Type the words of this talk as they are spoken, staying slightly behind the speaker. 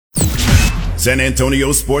San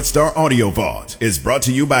Antonio Sports Star Audio Vault is brought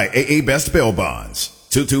to you by AA Best Bail Bonds,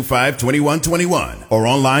 225-2121, or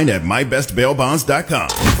online at mybestbailbonds.com.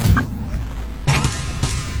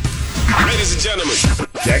 Ladies and gentlemen,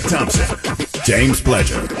 Jack Thompson, James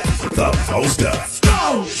Pledger, the Post Up.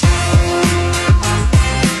 Go!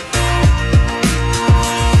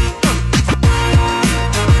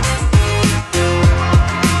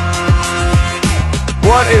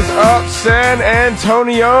 What is up, San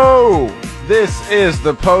Antonio? This is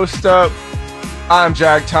the Post Up. I'm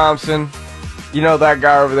Jack Thompson. You know that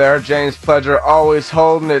guy over there, James Pledger, always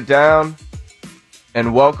holding it down.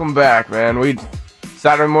 And welcome back, man.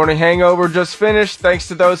 Saturday morning hangover just finished. Thanks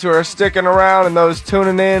to those who are sticking around and those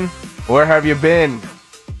tuning in. Where have you been?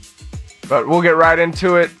 But we'll get right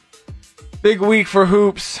into it. Big week for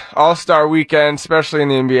hoops. All-Star weekend, especially in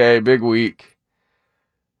the NBA. Big week.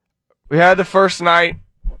 We had the first night.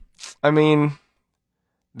 I mean,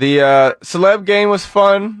 the celeb game was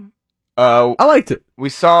fun. I liked it. We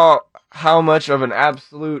saw how much of an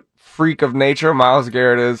absolute freak of nature Myles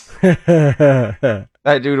Garrett is. That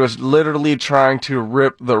dude was literally trying to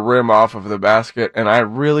rip the rim off of the basket, and I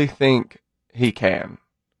really think he can.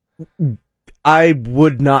 I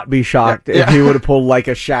would not be shocked if he would have pulled like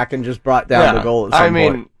a Shaq and just brought down the goal at some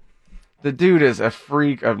point. The dude is a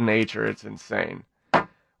freak of nature. It's insane.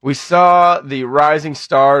 We saw the Rising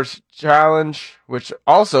Stars Challenge, which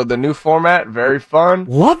also the new format, very fun.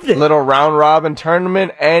 Loved it. Little round robin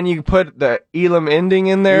tournament, and you put the Elam ending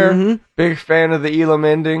in there. Mm-hmm. Big fan of the Elam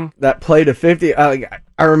ending. That play to 50. I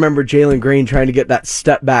remember Jalen Green trying to get that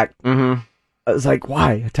step back. Mm-hmm. I was like,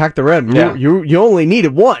 why? Attack the rim. Yeah. You only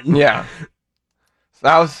needed one. Yeah. So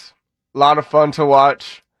that was a lot of fun to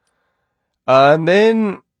watch. And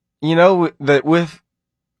then, you know,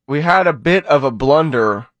 we had a bit of a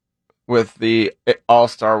blunder with the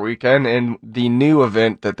All-Star Weekend and the new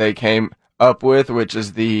event that they came up with, which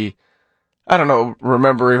is I don't know,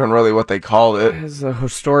 remember even really what they called it. It's the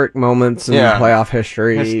historic moments in playoff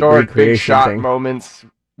history. Historic big shot moments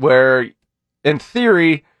where, in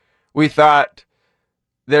theory, we thought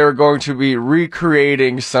they were going to be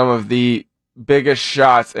recreating some of the biggest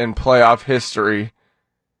shots in playoff history.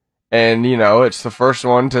 And, you know, it's the first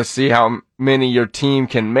one to see how many your team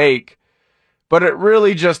can make. But it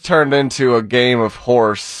really just turned into a game of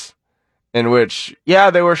horse in which,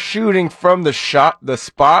 they were shooting from the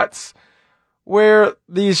spots where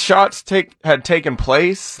these shots had taken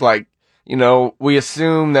place. Like, you know, we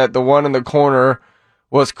assume that the one in the corner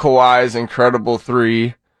was Kawhi's incredible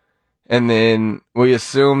three. And then we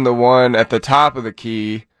assume the one at the top of the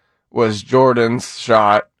key was Jordan's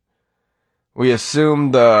shot. We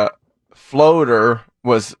assume the floater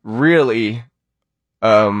was really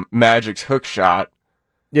Magic's hook shot.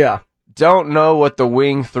 Yeah. Don't know what the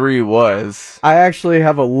wing three was. I actually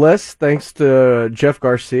have a list, thanks to Jeff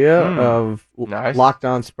Garcia of Locked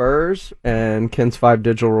On Spurs and Ken's 5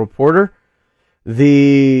 Digital Reporter.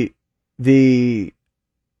 The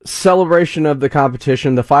celebration of the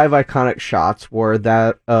competition, the 5 iconic shots were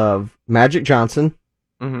that of Magic Johnson.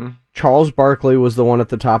 Mm-hmm. Charles Barkley was the one at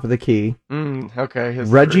the top of the key. Okay.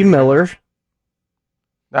 Reggie Miller.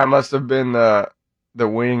 That must have been the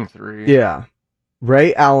wing three. Yeah.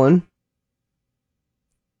 Ray Allen.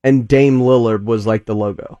 And Dame Lillard was like the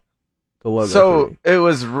logo. So three. It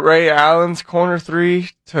was Ray Allen's corner three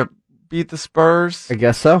to beat the Spurs? I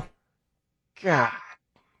guess so. God.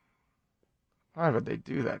 Why would they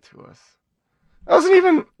do that to us? That wasn't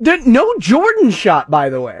even... No Jordan shot, by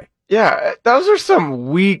the way. Yeah, those are some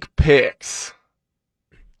weak picks.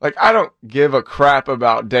 Like, I don't give a crap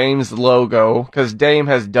about Dame's logo, because Dame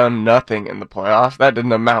has done nothing in the playoffs. That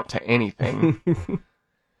didn't amount to anything.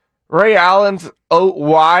 Ray Allen's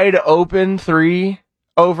wide open three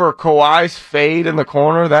over Kawhi's fade in the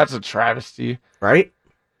corner, that's a travesty. Right?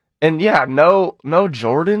 And no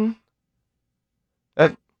Jordan.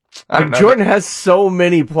 Jordan has so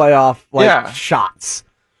many playoff shots.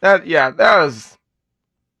 That was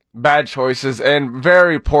bad choices and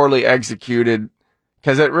very poorly executed.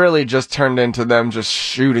 Because it really just turned into them just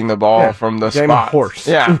shooting the ball from the game spots. Of horse.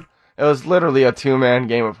 Yeah. It was literally a 2-man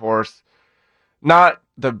game of horse. Not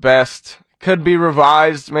the best. Could be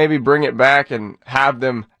revised, maybe bring it back and have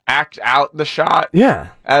them act out the shot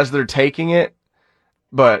as they're taking it.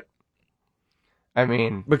 But, I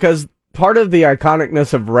mean... Because part of the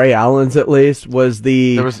iconicness of Ray Allen's, at least, was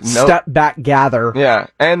the step back gather. Yeah,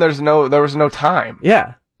 and there was no time.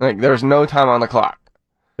 Yeah. Like, there was no time on the clock.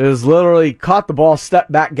 It was literally caught the ball,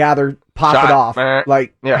 step back, gather, pop it off.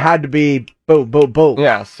 Had to be boom, boom, boom.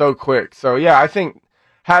 Yeah, so quick. So, I think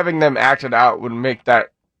having them act it out would make that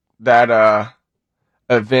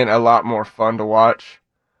event a lot more fun to watch.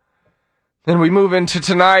 Then we move into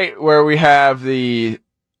tonight where we have the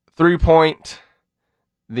 3-point,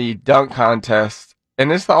 the dunk contest.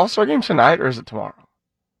 And is the All-Star game tonight or is it tomorrow?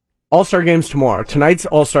 All-Star game's tomorrow. Tonight's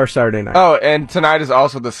All-Star Saturday night. Oh, and tonight is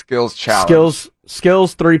also the skills challenge.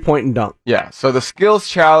 Skills 3-point and dunk. Yeah, so the skills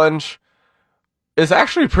challenge is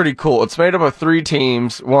actually pretty cool. It's made up of 3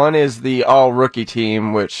 teams. One is the all-rookie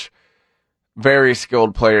team, which very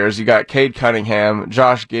skilled players. You got Cade Cunningham,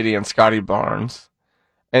 Josh Giddey, and Scotty Barnes.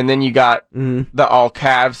 And then you got the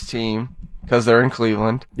all-Cavs team, because they're in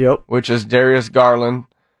Cleveland. Yep. Which is Darius Garland,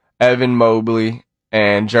 Evan Mobley,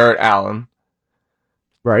 and Jarrett Allen.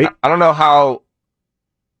 Right. I don't know how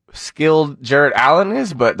skilled Jarrett Allen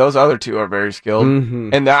is, but those other 2 are very skilled.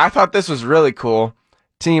 Mm-hmm. And I thought this was really cool.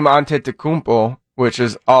 Team Antetokounmpo, which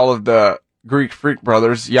is all of the Greek freak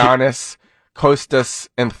brothers, Giannis, Kostas,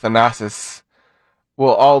 and Thanasis,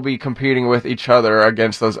 will all be competing with each other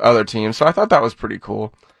against those other teams. So I thought that was pretty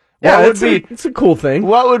cool. Yeah, it's a cool thing.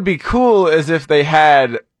 What would be cool is if they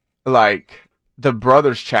had, like, the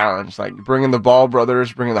brothers challenge, like bringing the Ball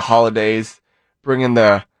brothers, bringing the Holidays, bringing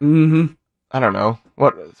the, I don't know.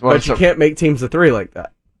 But you can't make teams of 3 like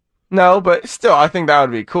that. No, but still, I think that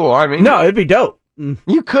would be cool. I mean, no, it'd be dope.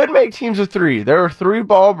 You could make teams of 3. There are 3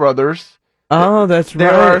 Ball brothers. Oh, that's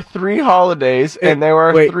there right. There are 3 Holidays, and there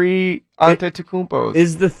are 3 Antetokounmpos.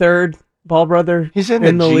 Is the 3rd Ball brother? He's in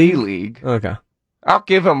the G League. Okay. I'll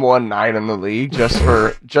give him one night in the league just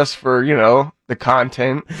for the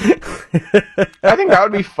content. I think that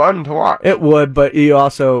would be fun to watch. It would, but you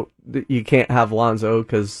can't have Lonzo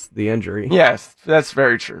because the injury. Yes, that's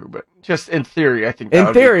very true. But just in theory, I think that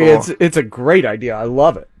in theory, be cool. It's a great idea. I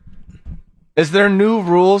love it. Is there new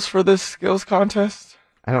rules for this skills contest?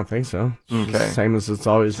 I don't think so. Okay. Same as it's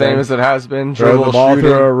always been. Same as it has been. Throw the ball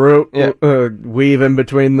through a route, weave in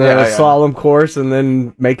between the slalom course, and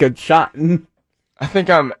then make a shot. I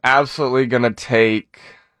think I'm absolutely going to take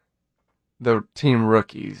the team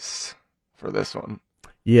rookies for this one.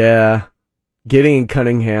 Yeah. Giddey and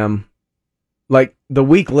Cunningham. Like, the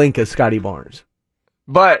weak link is Scotty Barnes.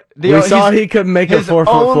 But we saw he could make a 4-foot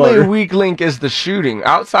floater. His only weak link is the shooting.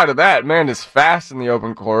 Outside of that, man is fast in the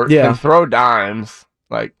open court. Can throw dimes.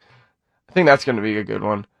 Like, I think that's going to be a good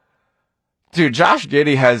one. Dude, Josh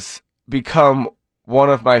Giddey has become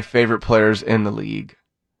one of my favorite players in the league.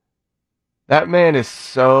 That man is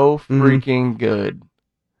so freaking good.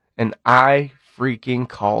 And I freaking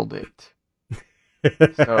called it.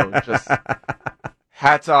 So just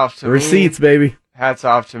hats off to Receipts, baby. Hats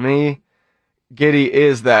off to me. Giddey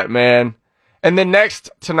is that man. And then next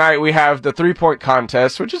tonight we have the 3-point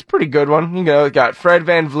contest, which is a pretty good one. You know, got Fred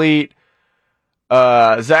VanVleet,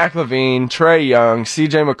 Zach LaVine, Trae Young,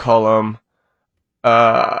 CJ McCollum,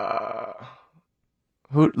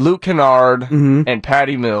 Luke Kennard, and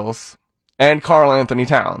Patty Mills, and Karl Anthony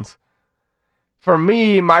Towns. For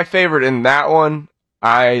me, my favorite in that one,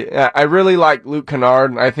 I really like Luke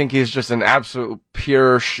Kennard. I think he's just an absolute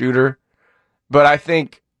pure shooter. But I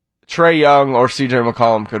think Trae Young or CJ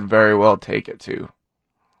McCollum could very well take it too.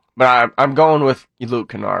 But I'm going with Luke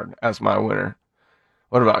Kennard as my winner.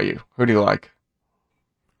 What about you? Who do you like?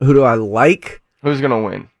 Who do I like? Who's going to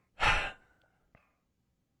win?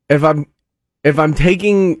 If I'm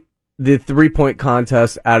taking the 3-point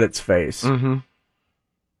contest at its face,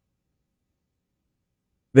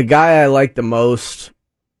 the guy I like the most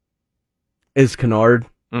is Kennard,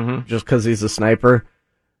 just because he's a sniper.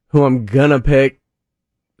 Who I'm gonna pick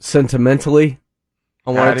sentimentally,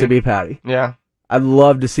 I want it to be Patty. Yeah, I'd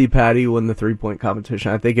love to see Patty win the 3-point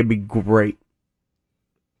competition. I think it'd be great.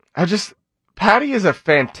 Patty is a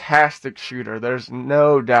fantastic shooter. There's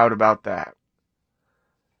no doubt about that.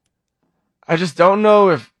 I just don't know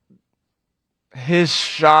if his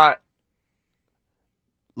shot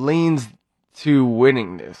leans to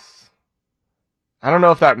winning this. I don't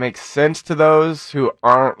know if that makes sense to those who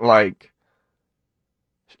aren't like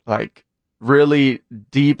really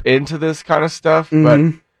deep into this kind of stuff,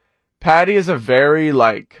 but Patty is a very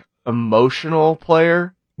like emotional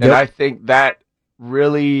player, and I think that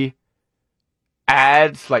really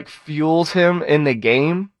adds fuels him in the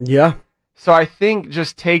game. Yeah. So I think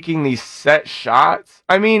just taking these set shots,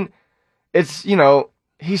 I mean, it's,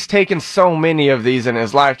 he's taken so many of these in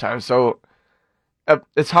his lifetime, so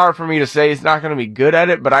it's hard for me to say he's not going to be good at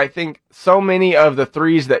it, but I think so many of the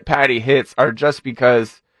threes that Patty hits are just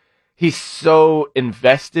because he's so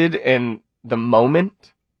invested in the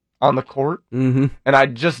moment on the court. And I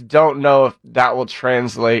just don't know if that will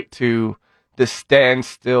translate to the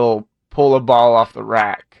standstill, pull a ball off the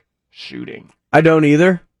rack shooting. I don't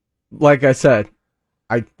either. Like I said,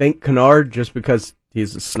 I think Kennard just because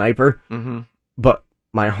he's a sniper, but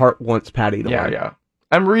my heart wants Patty to win. Yeah.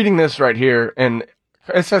 I'm reading this right here, and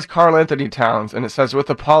it says Karl Anthony Towns, and it says, with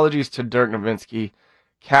apologies to Dirk Nowitzki,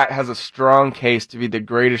 Cat has a strong case to be the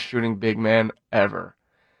greatest shooting big man ever.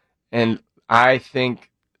 And I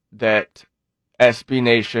think that SB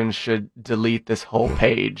Nation should delete this whole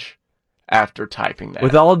page after typing that.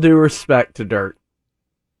 With all due respect to Dirk.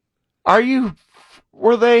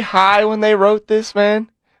 Were they high when they wrote this, man?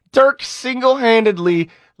 Dirk single-handedly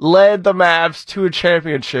led the Mavs to a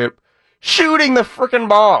championship, shooting the frickin'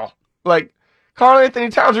 ball. Like, Karl Anthony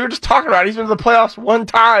Towns, we were just talking about, he's been to the playoffs one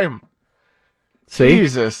time. See?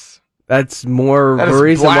 Jesus. That's more That of a is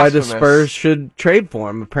reason why the blasphemous. Spurs should trade for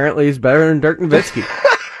him. Apparently he's better than Dirk Nowitzki.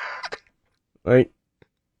 Like,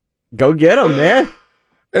 go get him, man.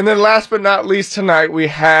 And then last but not least tonight, we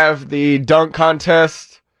have the dunk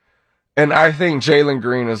contest. And I think Jalen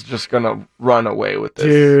Green is just going to run away with this.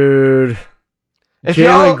 Dude. If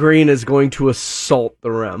Jalen Green is going to assault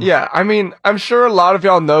the rim. Yeah, I mean, I'm sure a lot of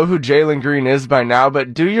y'all know who Jalen Green is by now,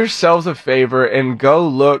 but do yourselves a favor and go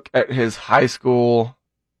look at his high school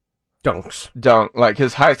dunk, like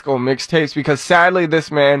his high school mixtapes, because sadly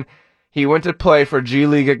this man, he went to play for G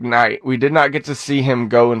League Ignite. We did not get to see him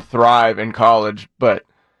go and thrive in college, but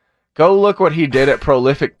go look what he did at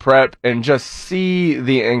Prolific Prep and just see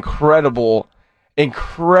the incredible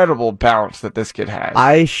bounce that this kid has.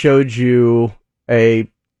 I showed you a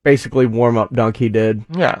basically warm-up dunk he did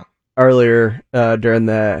earlier during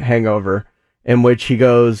the hangover, in which he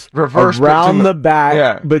goes reverse around the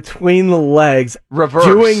back between the legs,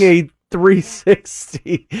 doing a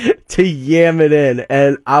 360 to yam it in,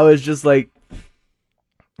 and I was just like,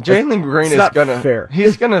 Jalen Green is gonna fair.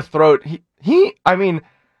 He's gonna throw it. I mean,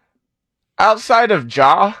 outside of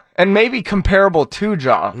Ja and maybe comparable to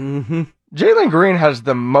Ja, Jalen Green has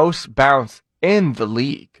the most bounce in the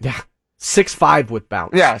league. Yeah. 6'5" with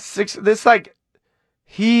bounce. Yeah, this like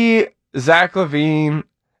Zach LaVine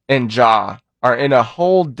and Ja are in a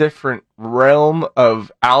whole different realm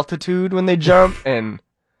of altitude when they jump, and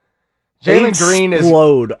Jalen Green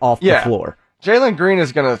explode off the floor. Jalen Green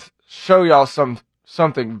is gonna show y'all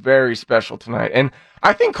something very special tonight, and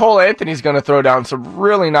I think Cole Anthony's gonna throw down some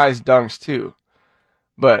really nice dunks too.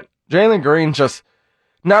 But Jalen Green just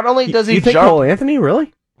not only does he you think jump, Cole Anthony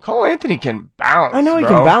really? Cole Anthony can bounce. I know he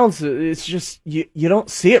can bounce. It's just you don't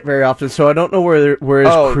see it very often, so I don't know where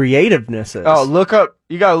his creativeness is. Oh,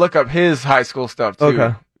 you gotta look up his high school stuff too.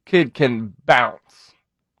 Okay. Kid can bounce,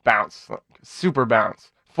 super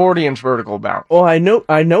bounce, 40-inch vertical bounce. Well, I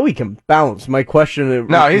know he can bounce. My question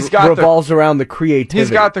revolves around the creativity. He's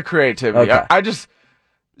got the creativity. Okay.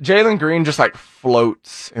 Jalen Green just like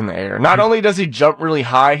floats in the air. Not only does he jump really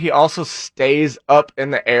high, he also stays up in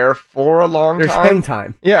the air for a long time. There's hang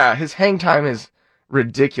time. Yeah, his hang time is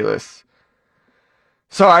ridiculous.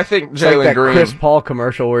 So I think It's Jalen like that Green. Chris Paul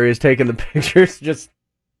commercial where he's taking the pictures. Just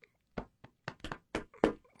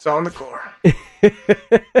it's on the core.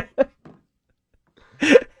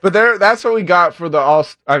 But that's what we got for the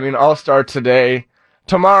All-Star today.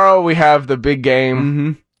 Tomorrow we have the big game.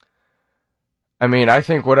 Mm-hmm. I mean, I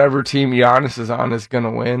think whatever team Giannis is on is going to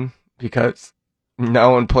win because no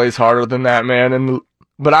one plays harder than that man.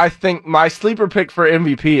 But I think my sleeper pick for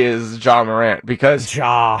MVP is Ja Morant because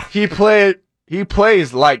he plays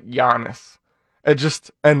like Giannis at just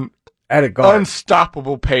an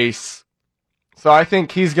unstoppable pace. So I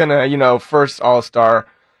think he's going to, first All-Star,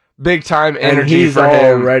 big time energy for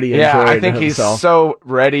him. Already I think he's so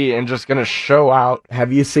ready and just going to show out.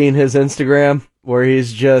 Have you seen his Instagram where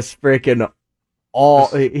he's just freaking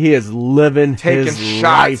he is living taking his shots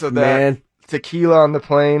life, of man. that tequila on the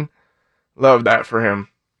plane. Love that for him.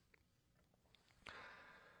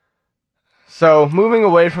 So moving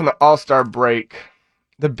away from the All-Star break,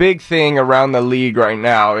 the big thing around the league right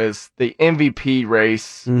now is the MVP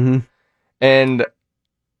race. Mm-hmm. And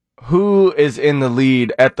who is in the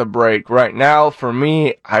lead at the break right now? For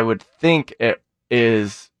me, I would think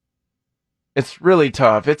it's really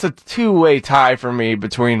tough. It's a two-way tie for me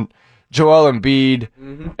between Joel Embiid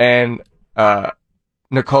and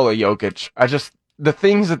Nikola Jokic. The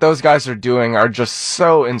things that those guys are doing are just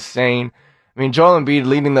so insane. I mean, Joel Embiid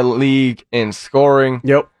leading the league in scoring.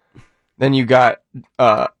 Yep. Then you got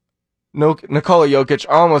Nikola Jokic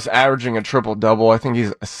almost averaging a triple-double. I think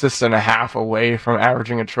he's assist and a half away from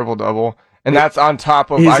averaging a triple-double. And that's on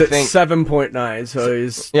top of, he's I at think... 7.9, so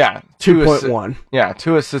he's 2.1.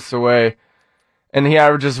 2 assists away. And he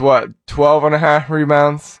averages, 12 and a half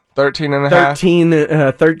rebounds? 13 and a half?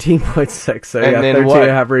 13.6. So and then 13 and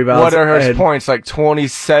a half rebounds. What are his points? Like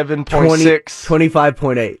 27.6?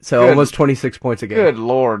 25.8. So almost 26 points a game. Good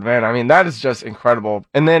Lord, man. I mean, that is just incredible.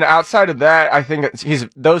 And then outside of that, I think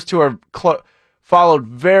those two are followed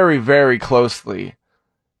very, very closely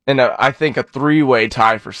in I think a 3-way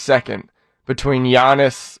tie for second between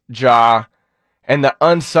Giannis, Ja, and the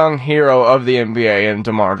unsung hero of the NBA and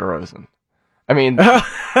DeMar DeRozan. I mean,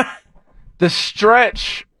 the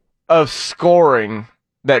stretch of scoring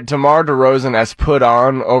that DeMar DeRozan has put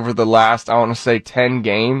on over the last, I want to say 10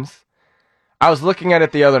 games. I was looking at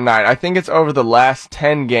it the other night. I think it's over the last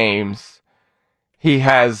 10 games. He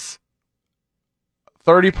has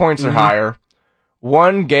 30 points or higher.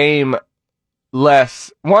 One game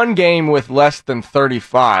with less than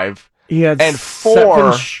 35. He had and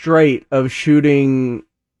 7 straight of shooting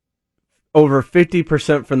over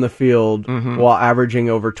 50% from the field while averaging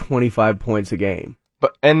over 25 points a game.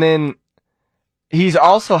 And then he's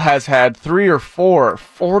also has had 3 or 4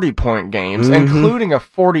 40-point games, including a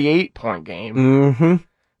 48-point game.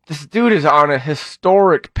 This dude is on a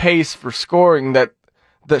historic pace for scoring that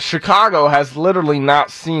Chicago has literally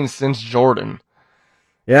not seen since Jordan.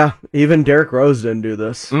 Yeah, even Derrick Rose didn't do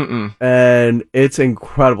this. And it's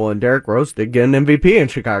incredible. And Derrick Rose did get an MVP in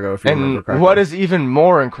Chicago, if you remember correctly. What is even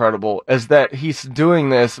more incredible is that he's doing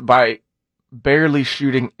this by barely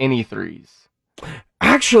shooting any threes.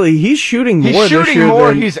 Actually, he's shooting more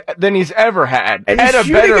than he's ever had. And at he's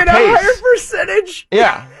a better shooting at a higher percentage.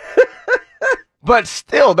 Yeah. But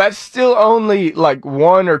still, that's still only like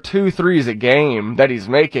 1 or 2 threes a game that he's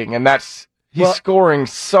making, and he's scoring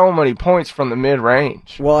so many points from the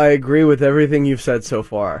mid-range. Well, I agree with everything you've said so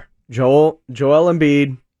far. Joel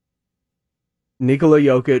Embiid, Nikola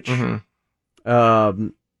Jokic, DeMar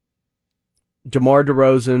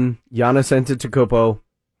DeRozan, Giannis Antetokounmpo.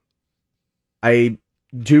 I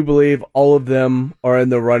do believe all of them are in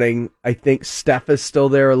the running. I think Steph is still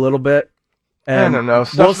there a little bit. And I don't know.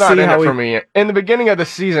 Steph's not in it for me. In the beginning of the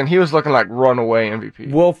season, he was looking like runaway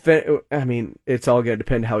MVP. I mean, it's all going to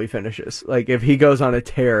depend how he finishes. Like, if he goes on a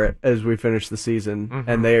tear as we finish the season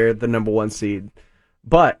and they're the number 1 seed.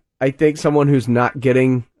 But I think someone who's not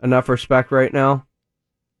getting enough respect right now,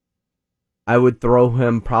 I would throw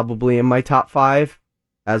him probably in my top 5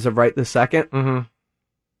 as of right this second.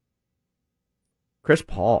 Chris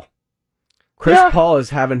Paul. Chris Paul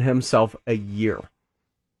is having himself a year.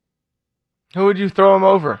 Who would you throw him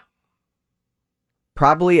over?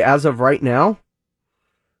 Probably as of right now,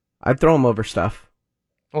 I'd throw him over Steph.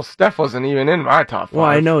 Well, Steph wasn't even in my top 5. Well,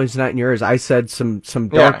 I know he's not in yours. I said some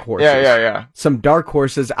dark horses. Yeah. Some dark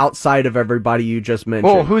horses outside of everybody you just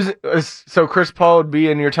mentioned. Well, so Chris Paul would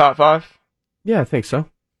be in your top 5? Yeah, I think so.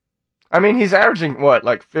 I mean, he's averaging,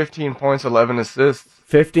 like 15 points, 11 assists?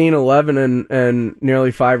 15, 11, and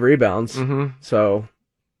nearly 5 rebounds. So...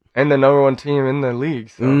 And the number 1 team in the league.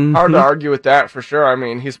 So hard to argue with that for sure. I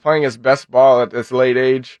mean, he's playing his best ball at this late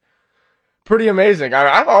age. Pretty amazing.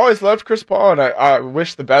 I've always loved Chris Paul, and I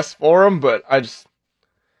wish the best for him, but it's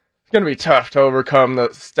going to be tough to overcome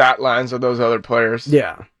the stat lines of those other players.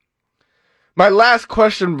 Yeah. My last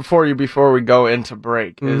question before we go into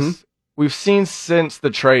break is, we've seen since the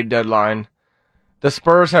trade deadline, the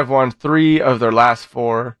Spurs have won 3 of their last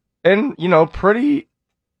 4, and, pretty...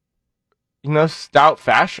 stout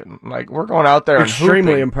fashion. Like, we're going out there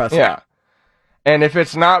extremely and impressive. Yeah. And if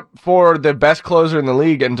it's not for the best closer in the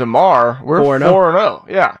league and DeMar, we're 4-0.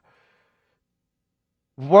 Yeah.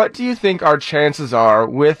 What do you think our chances are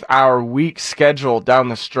with our weak schedule down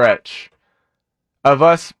the stretch of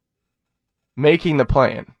us making the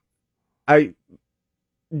play-in?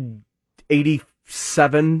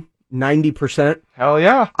 87, 90%. Hell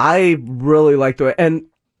yeah. I really like the way, and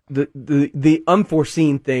the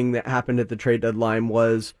unforeseen thing that happened at the trade deadline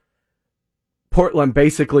was Portland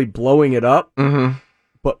basically blowing it up,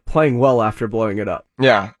 but playing well after blowing it up.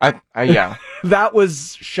 Yeah, yeah. That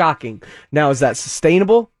was shocking. Now, is that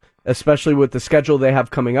sustainable, especially with the schedule they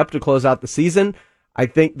have coming up to close out the season? I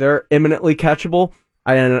think they're imminently catchable,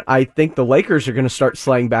 and I think the Lakers are going to start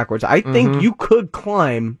slaying backwards. I think you could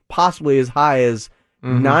climb possibly as high as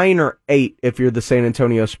 9 or 8 if you're the San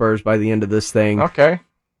Antonio Spurs by the end of this thing. Okay.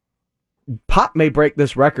 Pop may break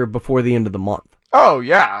this record before the end of the month. Oh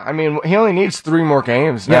yeah, I mean he only needs 3 more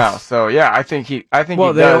games now, so yeah, I think he does.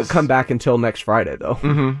 Well, they don't come back until next Friday though,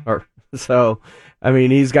 I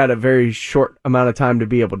mean he's got a very short amount of time to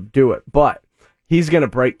be able to do it, but he's going to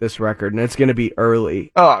break this record, and it's going to be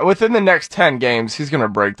early. Oh, within the next 10 games, he's going to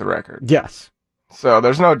break the record. Yes, so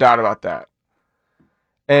there's no doubt about that.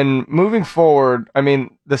 And moving forward, I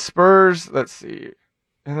mean the Spurs. Let's see,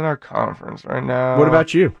 in our conference right now. What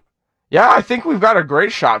about you? Yeah, I think we've got a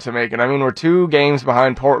great shot to make it. I mean, we're 2 games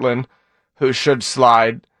behind Portland, who should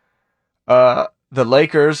slide. The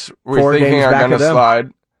Lakers, we're thinking are going to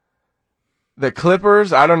slide. The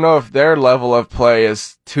Clippers, I don't know if their level of play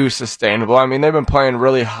is too sustainable. I mean, they've been playing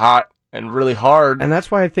really hot and really hard. And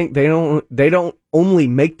that's why I think they don't only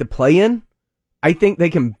make the play-in. I think they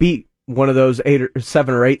can beat one of those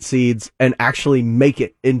 7 or 8 seeds and actually make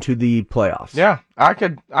it into the playoffs. Yeah,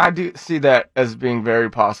 I do see that as being very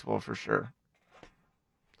possible for sure.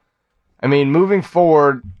 I mean, moving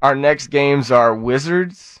forward, our next games are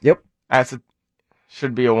Wizards. Yep.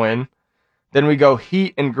 Should be a win. Then we go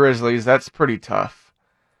Heat and Grizzlies. That's pretty tough.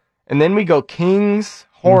 And then we go Kings,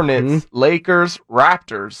 Hornets, Lakers,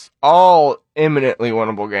 Raptors. All imminently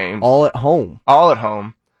winnable games. All at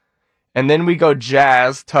home. And then we go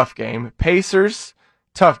Jazz, tough game. Pacers,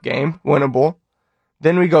 tough game, winnable.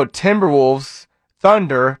 Then we go Timberwolves,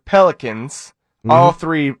 Thunder, Pelicans. All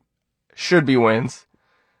 3 should be wins.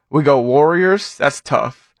 We go Warriors, that's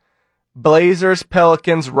tough. Blazers,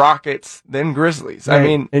 Pelicans, Rockets, then Grizzlies. Right. I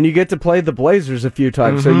mean, and you get to play the Blazers a few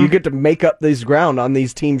times, so you get to make up this ground on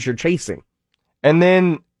these teams you're chasing. And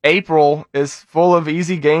then April is full of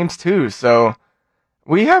easy games too, so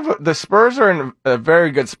we have the Spurs are in a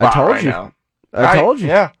very good spot now. I told you.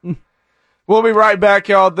 Yeah. We'll be right back,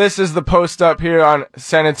 y'all. This is the Post Up here on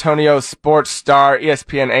San Antonio Sports Star,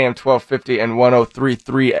 ESPN AM 1250 and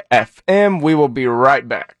 103.3 FM. We will be right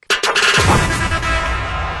back.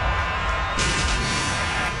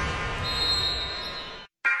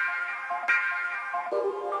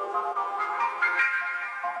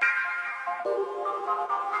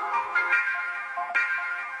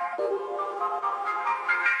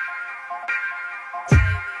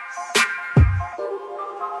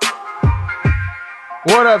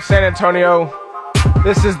 What up, San Antonio?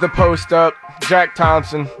 This is the Post Up. Jack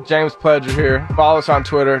Thompson, James Pledger here. Follow us on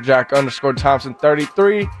Twitter,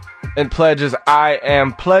 Jack_Thompson33, and Pledge is I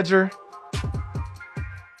am Pledger.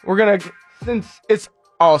 We're gonna, since it's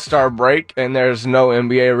All-Star break and there's no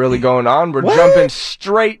NBA really going on, we're jumping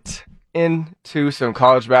straight into some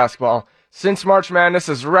college basketball. Since March Madness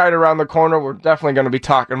is right around the corner, we're definitely going to be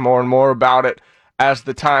talking more and more about it as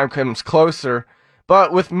the time comes closer.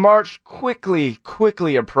 But with March quickly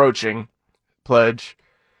approaching, Pledge.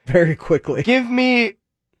 Very quickly. Give me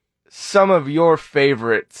some of your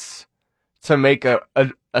favorites to make a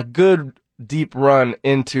good deep run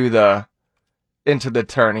into the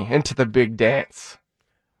tourney, into the big dance.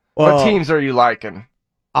 Well, what teams are you liking?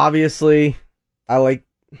 Obviously, I like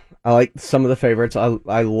some of the favorites.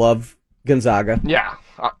 I love Gonzaga. Yeah.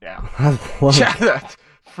 Yeah. I love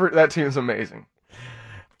that team's amazing.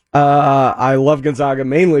 I love Gonzaga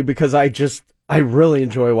mainly because I really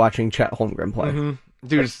enjoy watching Chet Holmgren play. Mm-hmm.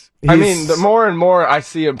 Dude, I mean, the more and more I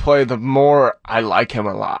see him play, the more I like him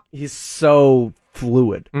a lot. He's so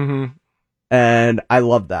fluid. Mm-hmm. And I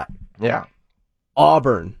love that. Yeah.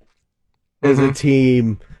 Auburn is a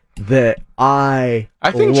team that I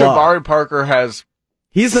think love. Jabari Parker has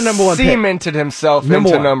he's the number one cemented himself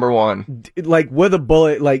into number one. Like with a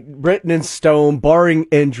bullet, like written in stone, barring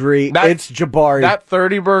injury. It's Jabari. That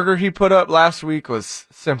 30 burger he put up last week was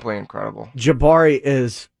simply incredible. Jabari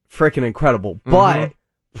is freaking incredible. But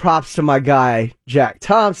props to my guy, Jack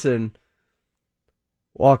Thompson.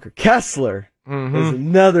 Walker Kessler is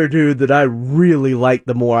another dude that I really like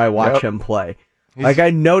the more I watch him play. Like I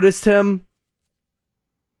noticed him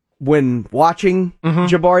when watching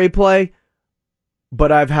Jabari play,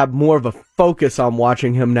 but I've had more of a focus on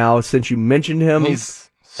watching him now since you mentioned him.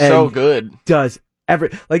 He's so good. Does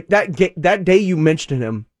like that day you mentioned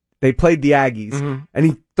him, they played the Aggies, and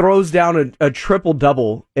he throws down a triple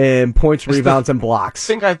double in points, rebounds, and blocks.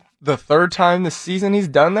 I think the third time this season he's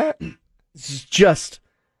done that. It's just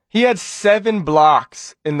he had 7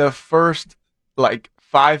 blocks in the first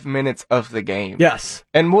 5 minutes of the game. Yes,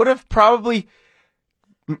 and would have probably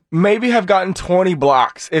maybe have gotten 20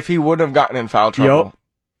 blocks if he wouldn't have gotten in foul trouble.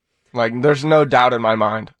 Yep. There's no doubt in my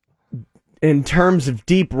mind. In terms of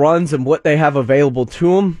deep runs and what they have available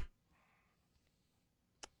to him,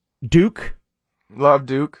 Duke. Love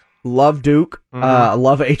Duke. Love Duke. I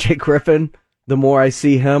love AJ Griffin. The more I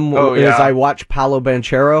see him as I watch Paolo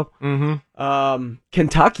Banchero.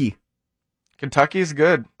 Kentucky. Kentucky's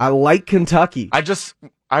good. I like Kentucky.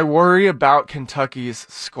 I worry about Kentucky's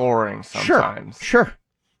scoring sometimes. Sure.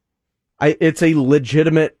 It's a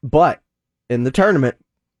legitimate butt in the tournament.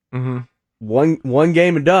 One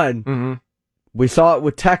game and done. We saw it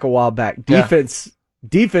with Tech a while back. Defense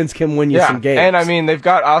can win you some games. And I mean, they've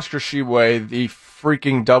got Oscar Tshiebwe, the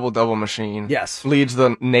freaking double machine. Yes. Leads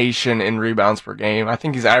the nation in rebounds per game. I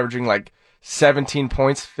think he's averaging 17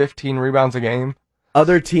 points, 15 rebounds a game.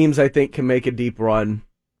 Other teams I think can make a deep run.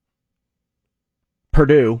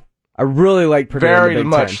 Purdue. I really like Purdue. Very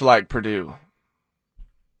much like Purdue.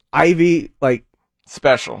 Ivy,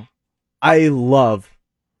 special. I love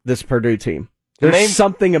this Purdue team. There's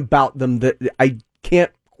something about them that I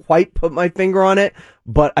can't quite put my finger on it,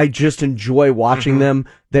 but I just enjoy watching them.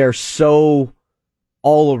 They're so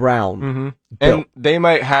all around. And they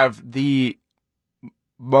might have the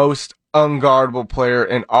most unguardable player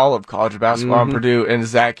in all of college basketball in Purdue, and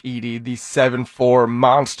Zach Edey, the 7'4"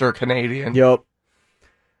 monster Canadian. Yep.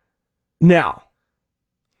 Now,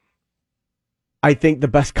 I think the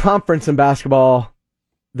best conference in basketball,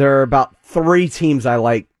 there are about 3 teams I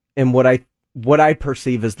like in what I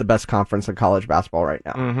perceive as the best conference in college basketball right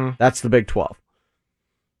now. That's the Big 12.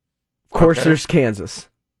 Of course, there's Kansas.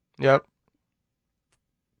 Yep.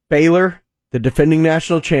 Baylor, the defending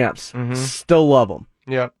national champs, still love them.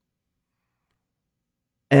 Yep.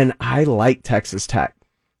 And I like Texas Tech.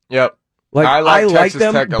 Yep. Like I like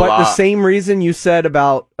them, Tech a but lot. the same reason you said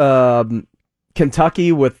about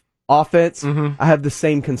Kentucky with offense, I have the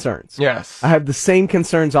same concerns. Yes. I have the same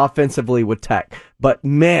concerns offensively with Tech. But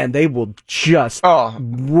man, they will just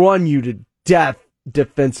run you to death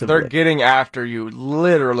defensively. They're getting after you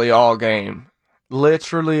literally all game.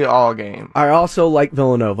 Literally all game. I also like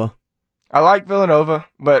Villanova. I like Villanova,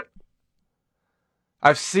 but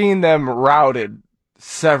I've seen them routed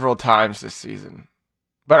several times this season.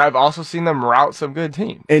 But I've also seen them rout some good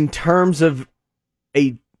teams. In terms of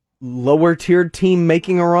a lower tiered team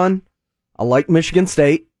making a run, I like Michigan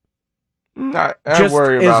State. I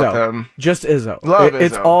worry about them. Just Izzo. Love Izzo.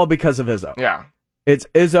 It's all because of Izzo. Yeah. It's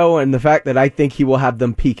Izzo and the fact that I think he will have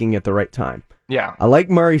them peaking at the right time. Yeah. I like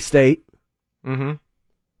Murray State.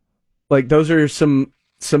 Like those are some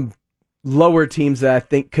lower teams that I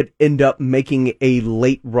think could end up making a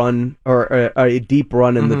late run or a deep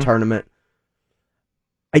run in the tournament.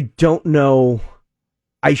 I don't know.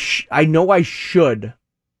 I know I should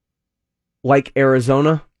like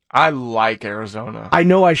Arizona. I like Arizona. I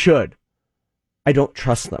know I should. I don't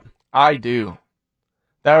trust them. I do.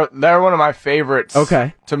 They're one of my favorites.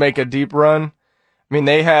 Okay. To make a deep run. I mean,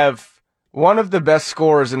 they have one of the best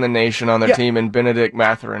scorers in the nation on their team in Benedict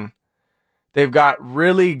Mathurin. They've got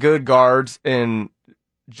really good guards in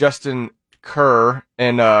Justin Kerr,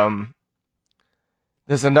 and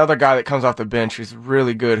there's another guy that comes off the bench who's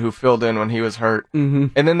really good who filled in when he was hurt.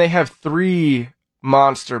 And then they have 3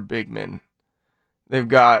 monster big men. They've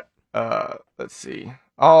got, let's see,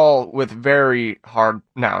 all with very hard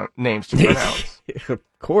names to pronounce. Of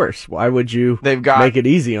course. Why would you They've got make it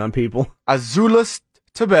easy on people? Azulis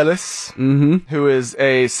Tabelis, who is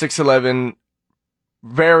a 6'11",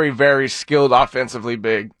 very, very skilled offensively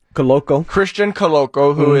big. Coloco. Christian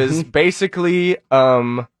Coloco, who is basically,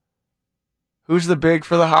 who's the big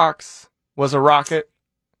for the Hawks? Was a Rocket.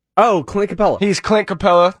 Oh, Clint Capella. He's Clint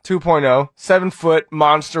Capella 2.0, 7-foot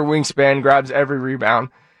monster wingspan, grabs every rebound.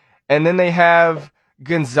 And then they have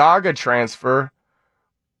Gonzaga transfer,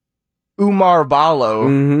 Umar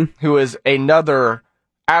Ballo, who is another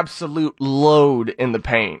absolute load in the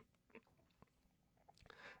paint.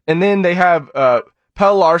 And then they have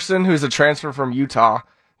Pell Larson, who's a transfer from Utah.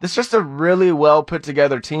 This is just a really well put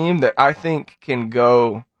together team that I think can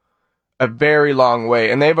go a very long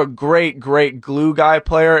way. And they have a great, great glue guy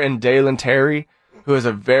player in Dalen Terry, who is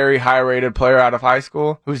a very high rated player out of high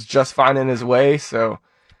school, who's just finding his way. So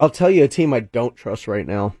I'll tell you a team I don't trust right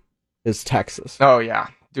now is Texas. Oh yeah.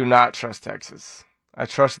 Do not trust Texas. I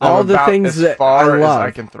trust them all the about things as that far I love. as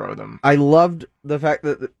I can throw them. I loved the fact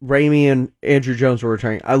that Ramey and Andrew Jones were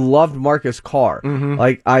returning. I loved Marcus Carr.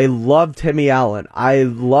 Like I loved Timmy Allen. I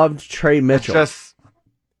loved Trey Mitchell. It's just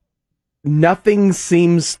nothing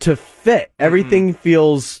seems to fit. Everything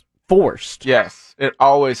feels forced. Yes, it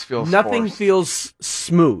always feels Nothing forced. feels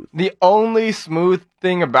smooth. The only smooth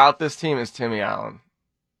thing about this team is Timmy Allen.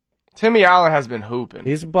 Timmy Allen has been hooping.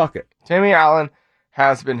 He's a bucket. Timmy Allen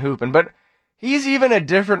has been hooping, but he's even a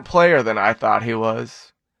different player than I thought he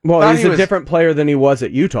was. Well, he's a different player than he was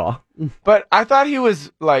at Utah. But I thought he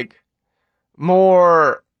was like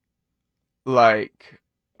more like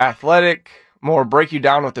athletic, more break you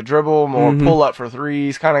down with the dribble, more pull up for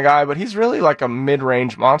threes kind of guy, but he's really like a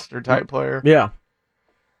mid-range monster type player. Yeah.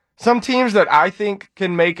 Some teams that I think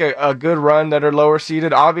can make a good run that are lower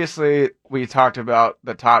seeded, obviously we talked about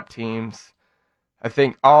the top teams. I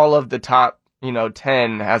think all of the top,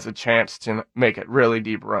 10 has a chance to make a really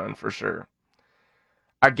deep run for sure.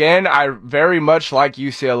 Again, I very much like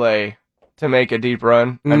UCLA to make a deep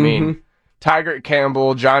run. I mean, Tigert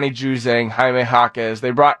Campbell, Johnny Juzang, Jaime Jaquez,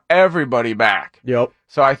 they brought everybody back. Yep.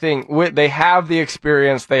 So I think they have the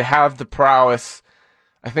experience, they have the prowess.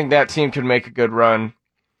 I think that team can make a good run.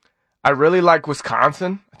 I really like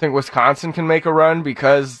Wisconsin. I think Wisconsin can make a run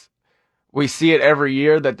because we see it every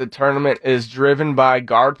year that the tournament is driven by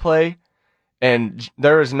guard play, and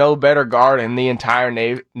there is no better guard in the entire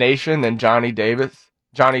nation than Johnny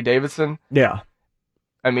Davidson. Yeah.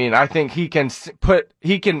 I mean, I think he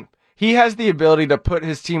has the ability to put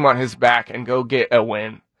his team on his back and go get a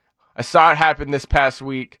win. I saw it happen this past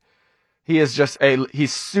week. He's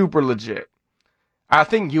super legit. I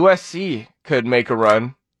think USC could make a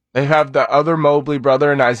run. They have the other Mobley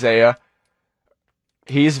brother in Isaiah.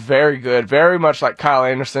 He's very good, very much like Kyle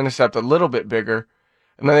Anderson, except a little bit bigger.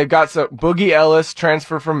 And then they've got some Boogie Ellis,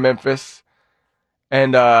 transfer from Memphis,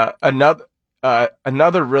 and another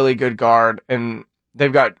really good guard. And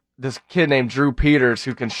they've got this kid named Drew Peters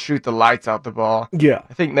who can shoot the lights out the ball. Yeah,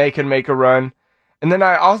 I think they can make a run. And then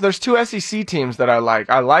there's 2 SEC teams that I like.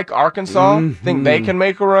 I like Arkansas. I think they can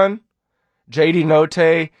make a run. JD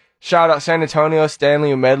Notae, shout out San Antonio,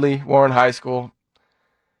 Stanley Medley, Warren High School.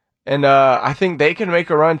 And I think they can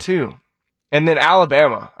make a run too. And then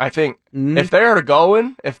Alabama, I think if they're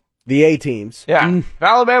going, if the A teams, if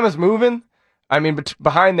Alabama's moving, I mean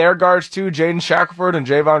behind their guards too, Jaden Shackelford and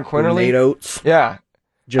Javon Quinterly, Nate Oates,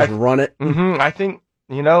 just run it. I think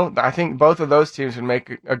both of those teams would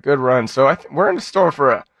make a good run. So we're in the store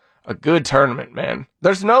for a good tournament, man.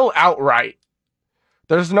 There's no outright.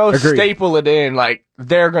 There's no staple it in like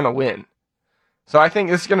they're gonna win. So I think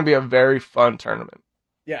this is gonna be a very fun tournament.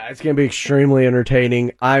 Yeah, it's going to be extremely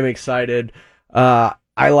entertaining. I'm excited. I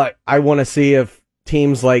want to see if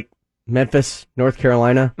teams like Memphis, North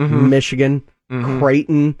Carolina, Michigan,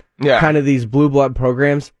 Creighton, kind of these blue blood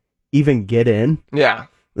programs, even get in. Yeah.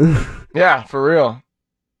 Yeah, for real.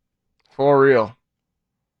 For real.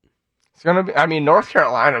 It's going to be, I mean, North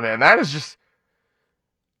Carolina, man, that is just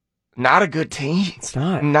not a good team. It's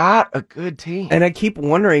not. Not a good team. And I keep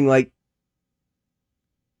wondering,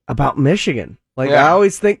 about Michigan. I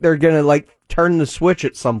always think they're going to, turn the switch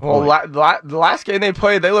at some point. Well, the last game they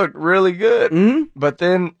played, they looked really good. But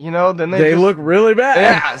then, they look really bad.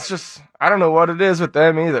 Yeah, it's just, I don't know what it is with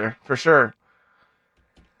them either, for sure.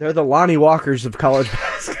 They're the Lonnie Walkers of college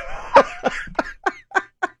basketball.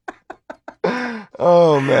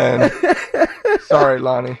 Oh, man. Sorry,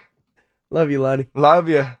 Lonnie. Love you, Lonnie. Love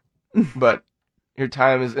you. But your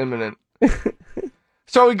time is imminent.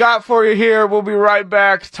 So we got for you here. We'll be right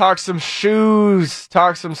back. Talk some shoes.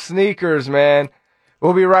 Talk some sneakers, man.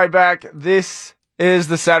 We'll be right back. This is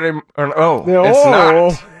the Saturday... It's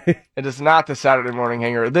not. It is not the Saturday Morning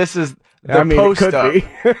Hangover. This is the post-up.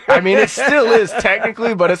 I mean, it still is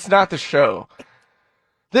technically, but it's not the show.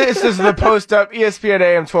 This is the post-up. ESPN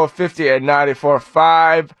AM 1250 at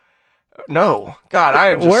 94.5. No. God, I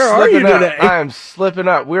am just Where are you today? I am slipping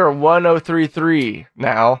up. We are 103.3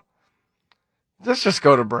 now. Let's just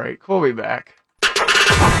go to break. We'll be back.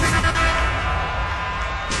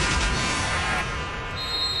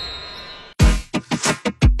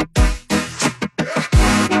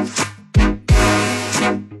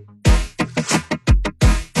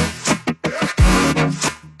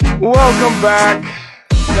 Welcome back,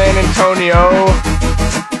 San Antonio.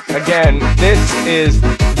 Again, this is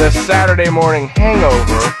the Saturday Morning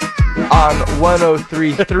Hangover on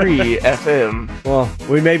 103.3 FM. Well,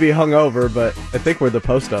 we may be hungover, but I think we're the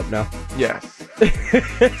post-up now. Yes.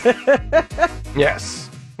 Yes.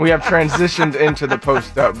 We have transitioned into the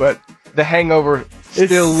post-up, but the hangover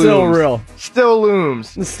still looms. Still real. Still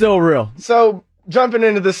looms. It's still real. So, jumping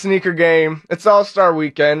into the sneaker game, it's All-Star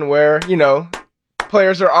Weekend where,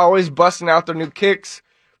 players are always busting out their new kicks.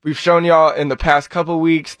 We've shown y'all in the past couple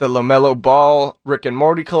weeks the LaMelo Ball Rick and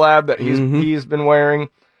Morty collab that he's been wearing.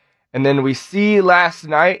 And then we see last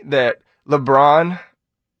night that LeBron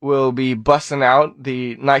will be busting out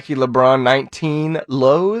the Nike LeBron 19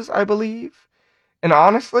 lows, I believe. And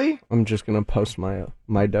honestly, I'm just going to post my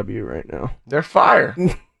W right now. They're fire.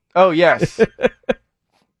 Oh, yes.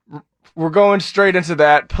 We're going straight into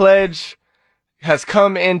that. Pledge has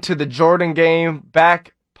come into the Jordan game,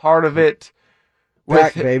 back part of it.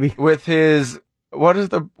 Baby. With his, what are they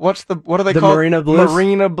the called? Marina Blues?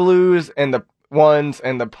 Marina Blues and the ones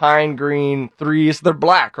and the pine green threes. They're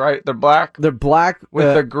black, right? They're black? They're black.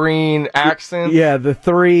 With the green accent? Yeah, the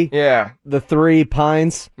three. Yeah. The 3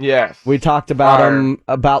 pines. Yes. We talked about them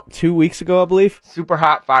about 2 weeks ago, I believe. Super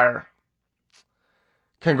hot fire.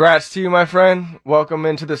 Congrats to you, my friend. Welcome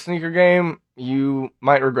into the sneaker game. You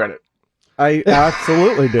might regret it. I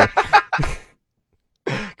absolutely do.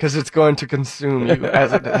 Because it's going to consume you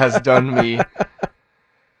as it has done me.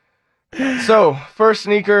 So, first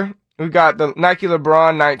sneaker, we got the Nike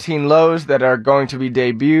LeBron 19 lows that are going to be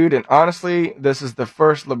debuted. And honestly, this is the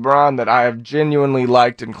first LeBron that I have genuinely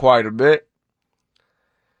liked in quite a bit.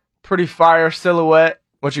 Pretty fire silhouette.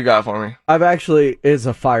 What you got for me? Is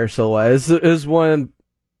a fire silhouette. Is one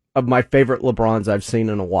of my favorite LeBrons I've seen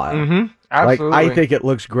in a while. Mm-hmm. Absolutely. I think it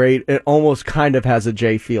looks great. It almost kind of has a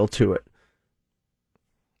J feel to it.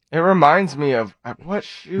 It reminds me of, what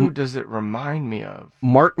shoe does it remind me of?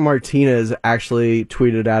 Mark Martinez actually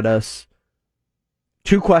tweeted at us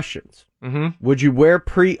 2 questions. Mm-hmm. Would you wear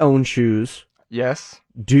pre-owned shoes? Yes.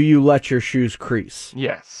 Do you let your shoes crease?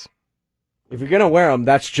 Yes. If you're going to wear them,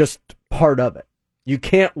 that's just part of it. You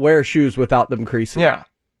can't wear shoes without them creasing. Yeah.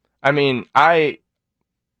 I mean, I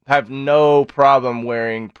have no problem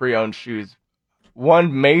wearing pre-owned shoes.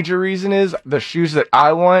 One major reason is the shoes that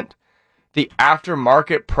I want, the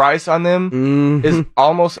aftermarket price on them is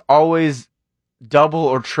almost always double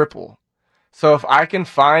or triple. So if I can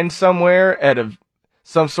find somewhere at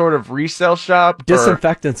some sort of resale shop,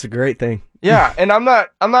 disinfectant's a great thing. Yeah, and I'm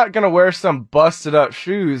not gonna wear some busted up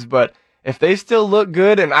shoes, but if they still look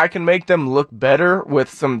good and I can make them look better with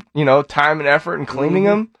some, time and effort in cleaning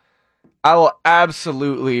them, I will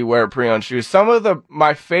absolutely wear pre-owned shoes. Some of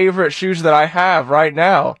my favorite shoes that I have right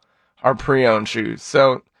now are pre-owned shoes.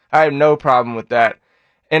 So I have no problem with that.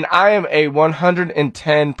 And I am a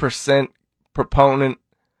 110% proponent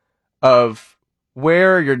of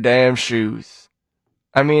wear your damn shoes.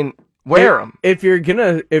 I mean, wear them. If you're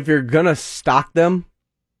gonna stock them,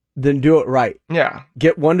 then do it right. Yeah.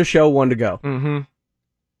 Get one to show, one to go. Mm-hmm.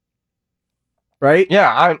 Right?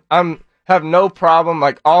 Yeah, I'm have no problem.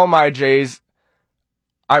 Like all my J's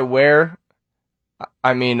I wear.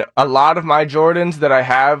 I mean, a lot of my Jordans that I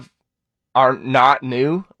have are not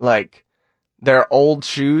new. Like they're old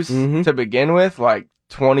shoes to begin with, like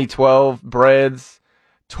 2012 Breads,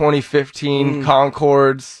 2015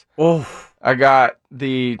 Concords. Oh, I got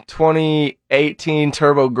the 2018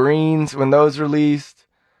 Turbo Greens when those released.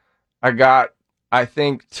 I got, I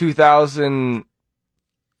think,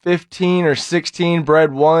 2015 or 16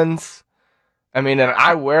 Bread Ones. I mean, and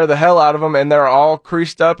I wear the hell out of them, and they're all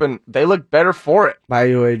creased up, and they look better for it. By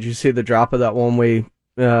the way, did you see the drop of that one we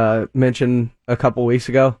mentioned a couple weeks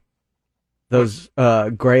ago? Those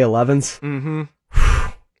gray 11s? Mm-hmm.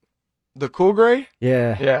 The cool gray?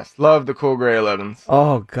 Yeah. Yes, love the cool gray 11s.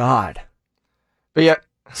 Oh, God. But yeah.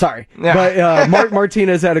 Sorry. Yeah. But Mark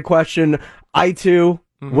Martinez had a question. I, too,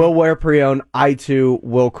 will wear pre-owned. I, too,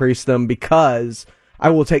 will crease them because I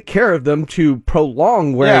will take care of them to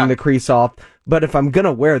prolong wearing the crease off. But if I'm going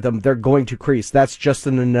to wear them, they're going to crease. That's just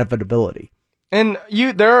an inevitability. And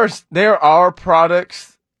there are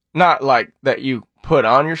products, not like that you put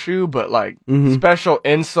on your shoe, but like special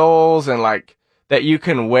insoles and like that you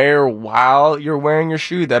can wear while you're wearing your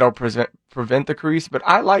shoe that'll prevent the crease. But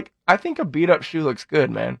I think a beat up shoe looks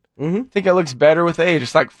good, man. I think it looks better with age.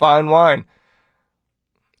 It's like fine wine.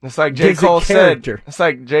 It's like J. Cole said. It's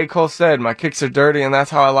like J. Cole said, my kicks are dirty and that's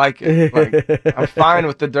how I like it. Like, I'm fine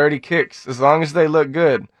with the dirty kicks as long as they look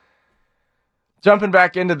good. Jumping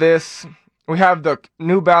back into this, we have the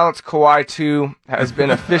New Balance Kawhi 2 has been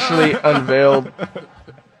officially unveiled.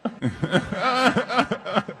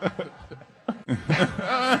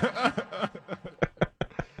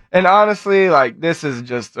 And honestly, like, this is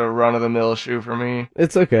just a run-of-the-mill shoe for me.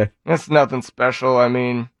 It's okay. It's nothing special. I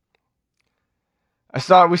mean,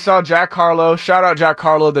 we saw Jack Harlow. Shout out Jack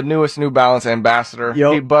Harlow, the newest New Balance ambassador.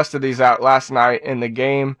 Yep. He busted these out last night in the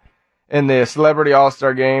game, in the Celebrity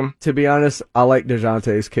All-Star game. To be honest, I like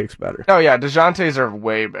DeJounte's kicks better. Oh yeah, DeJounte's are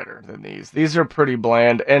way better than these. These are pretty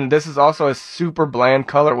bland, and this is also a super bland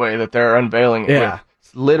colorway that they're unveiling it with.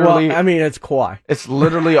 It's literally, well, I mean, it's Kawhi. It's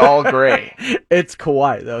literally all gray. It's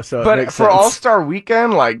Kawhi though, so but it makes for sense. All-Star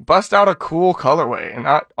Weekend, like, bust out a cool colorway and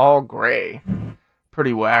not all gray.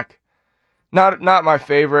 Pretty whack. Not my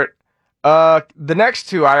favorite. The next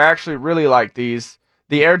two, I actually really like these.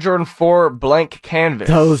 The Air Jordan 4 blank canvas.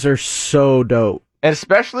 Those are so dope. And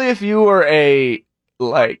especially if you were a,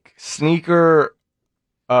 like, sneaker,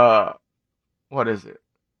 what is it?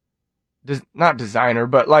 Not designer,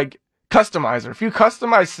 but, like, customizer. If you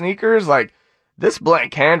customize sneakers, like, this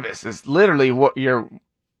blank canvas is literally what your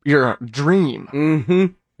dream. Mm-hmm.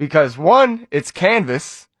 Because 1, it's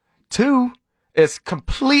canvas. 2, it's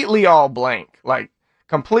completely all blank. Like,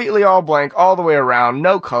 completely all blank all the way around,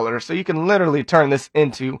 no color. So you can literally turn this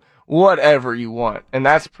into whatever you want. And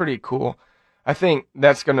that's pretty cool. I think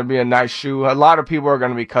that's going to be a nice shoe. A lot of people are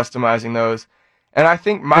going to be customizing those. And I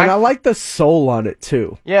think And I like the sole on it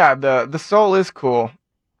too. Yeah, the sole is cool.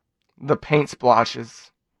 The paint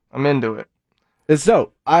splotches. I'm into it. It's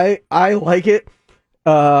dope. I like it.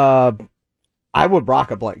 I would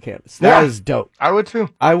rock a blank canvas. That is dope. I would too.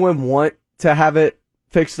 I wouldn't want to have it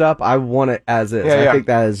fixed up. I want it as is. I think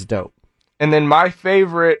that is dope. And then my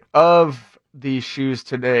favorite of these shoes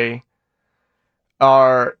today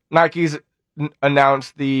are Nike's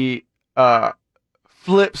announced the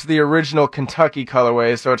flips the original Kentucky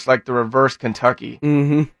colorway, so it's like the reverse Kentucky.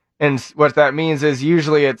 Mm-hmm. And what that means is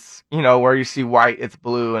usually it's, where you see white, it's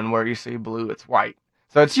blue, and where you see blue, it's white.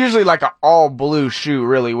 So it's usually like an all blue shoe,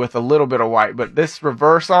 really, with a little bit of white. But this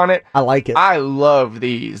reverse on it, I like it. I love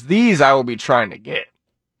these. These I will be trying to get.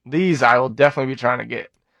 These I will definitely be trying to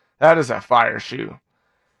get. That is a fire shoe.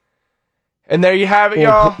 And there you have it,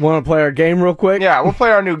 y'all. Want to play our game real quick? Yeah, we'll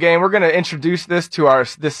play our new game. We're going to introduce this to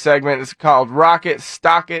this segment. It's called Rock It,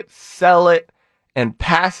 Stock It, Sell It, and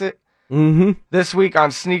Pass It. Mm-hmm. This week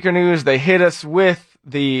on Sneaker News, they hit us with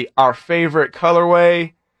our favorite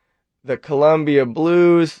colorway, the Columbia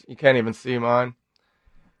Blues. You can't even see them on.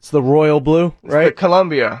 It's the Royal Blue, right? The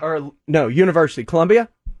Columbia. Or no, University. Columbia?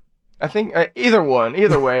 I think either one.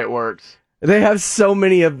 Either way it works. They have so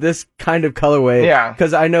many of this kind of colorway. Yeah.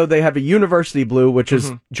 Because I know they have a University Blue, which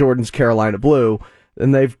is Jordan's Carolina Blue,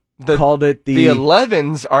 and they've called it the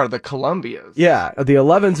 11s are the Columbias. Yeah, the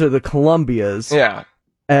 11s are the Columbias. Yeah.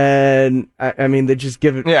 And I mean, they just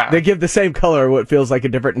give it. Yeah. They give the same color, what feels like a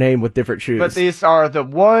different name with different shoes. But these are the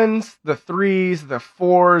 1s, the 3s, the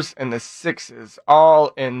 4s, and the 6s, all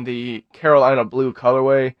in the Carolina Blue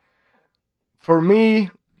colorway. For me,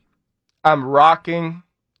 I'm rocking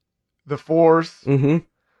the 4s. Mm-hmm.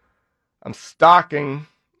 I'm stocking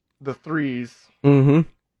the 3s. Mm-hmm.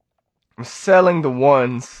 I'm selling the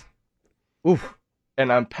 1s. Oof.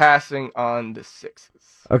 And I'm passing on the 6s.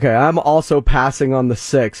 Okay, I'm also passing on the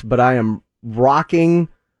 6, but I am rocking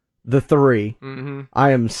the 3. Mm-hmm.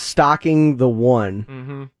 I am stocking the 1.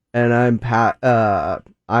 Mm-hmm. And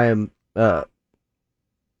I am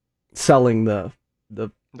selling the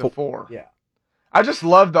 4. Yeah. I just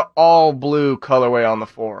love the all blue colorway on the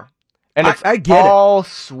 4. And it's I get all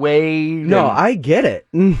suede. No, I get it.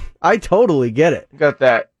 I totally get it. Got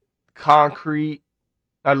that concrete.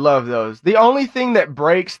 I love those. The only thing that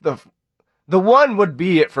breaks the 1 would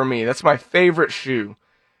be it for me. That's my favorite shoe.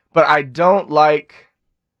 But I don't like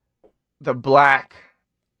the black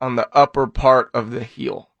on the upper part of the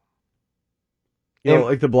heel. You don't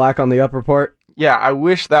like the black on the upper part? Yeah, I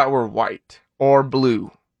wish that were white or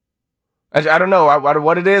blue. I don't know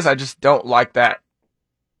what it is. I just don't like that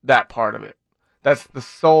part of it. That's the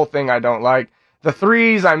sole thing I don't like. The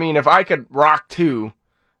 3s, I mean, if I could rock 2,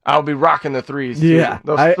 I'll be rocking the 3s too. Yeah,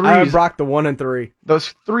 those I rock the 1 and 3.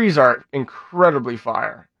 Those 3s are incredibly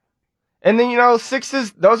fire. And then,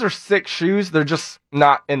 6s, those are 6 shoes. They're just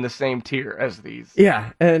not in the same tier as these.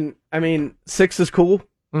 Yeah, and I mean, 6 is cool,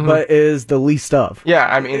 but is the least of. Yeah,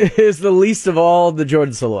 I mean. It is the least of all the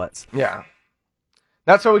Jordan silhouettes. Yeah.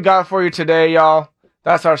 That's what we got for you today, y'all.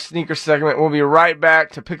 That's our sneaker segment. We'll be right back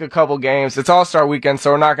to pick a couple games. It's All-Star Weekend, so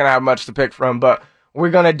we're not going to have much to pick from, but we're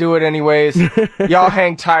going to do it anyways. Y'all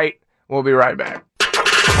hang tight. We'll be right back.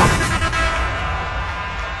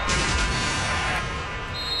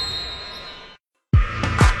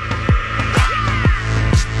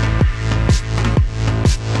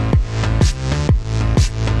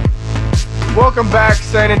 Welcome back,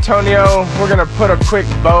 San Antonio. We're going to put a quick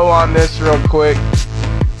bow on this real quick.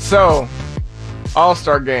 So,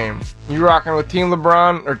 All-Star game. You rocking with Team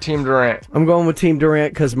LeBron or Team Durant? I'm going with Team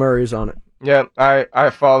Durant because Murray's on it. Yep, I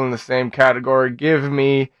fall in the same category. Give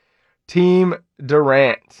me Team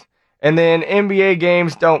Durant. And then NBA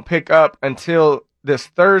games don't pick up until this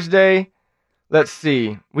Thursday. Let's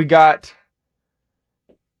see. We got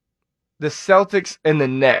the Celtics and the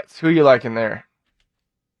Nets. Who you liking there?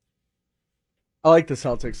 I like the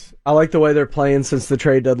Celtics. I like the way they're playing since the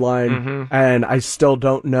trade deadline, and I still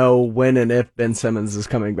don't know when and if Ben Simmons is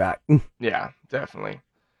coming back. Yeah, definitely.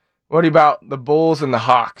 What about the Bulls and the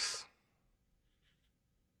Hawks?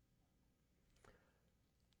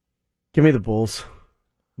 Give me the Bulls.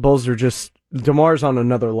 Bulls are just... DeMar's on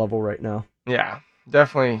another level right now. Yeah,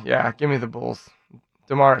 definitely. Yeah, give me the Bulls.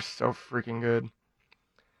 DeMar's so freaking good.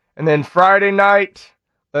 And then Friday night,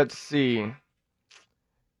 let's see.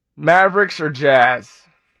 Mavericks or Jazz?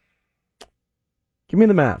 Give me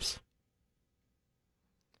the Mavs.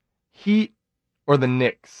 Heat or the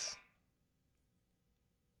Knicks?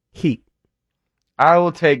 Heat. I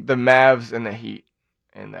will take the Mavs and the Heat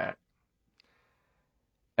in that.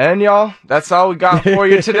 And y'all, that's all we got for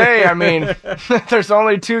you today. I mean, there's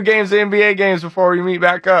only 2 games, NBA games, before we meet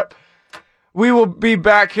back up. We will be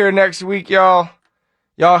back here next week, y'all.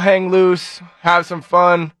 Y'all hang loose, have some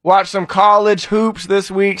fun, watch some college hoops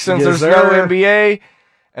this week since there's no NBA,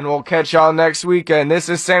 and we'll catch y'all next weekend. This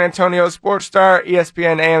is San Antonio Sports Star,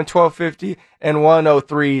 ESPN AM 1250 and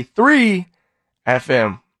 103.3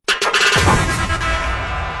 FM.